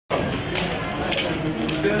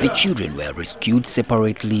The children were rescued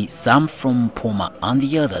separately, some from Mpoma and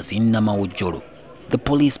the others in Namawojjolo. The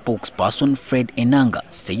police spokesperson Fred Enanga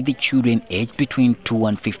said the children aged between 2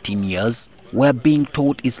 and 15 years were being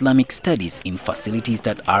taught Islamic studies in facilities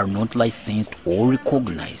that are not licensed or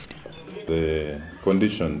recognized. The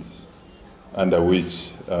conditions under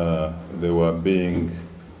which they were being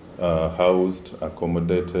housed,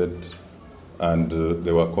 accommodated, and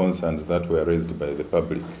there were concerns that were raised by the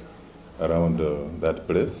public around that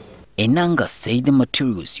place. Enanga said the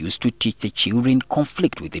materials used to teach the children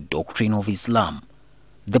conflict with the doctrine of Islam.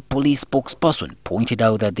 The police spokesperson pointed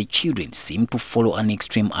out that the children seem to follow an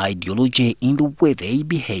extreme ideology in the way they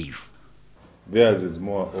behave. Theirs is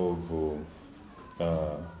more of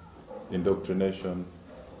indoctrination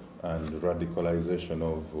and radicalization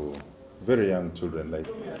of very young children.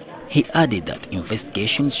 He added that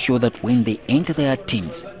investigations show that when they enter their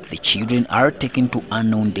teens, the children are taken to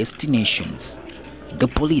unknown destinations. The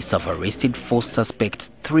police have arrested 4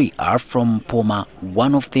 suspects. 3 are from Mpoma,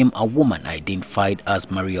 one of them a woman identified as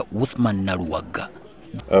Maria Uthman Naruwaga.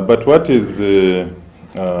 But what is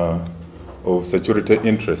of security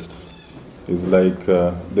interest is like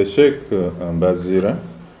the Sheikh Mbazira,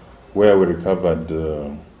 where we recovered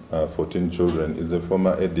 14 children, is a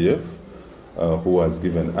former ADF who was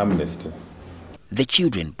given amnesty. The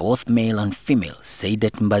children, both male and female, say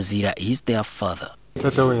that Mbazira is their father.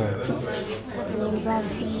 Up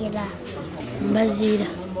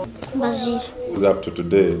to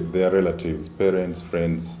today, their relatives, parents,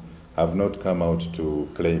 friends have not come out to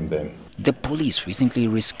claim them. The police recently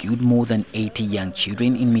rescued more than 80 young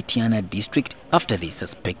children in Mityana district after they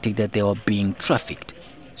suspected that they were being trafficked.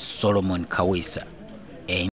 Solomon Kawesa,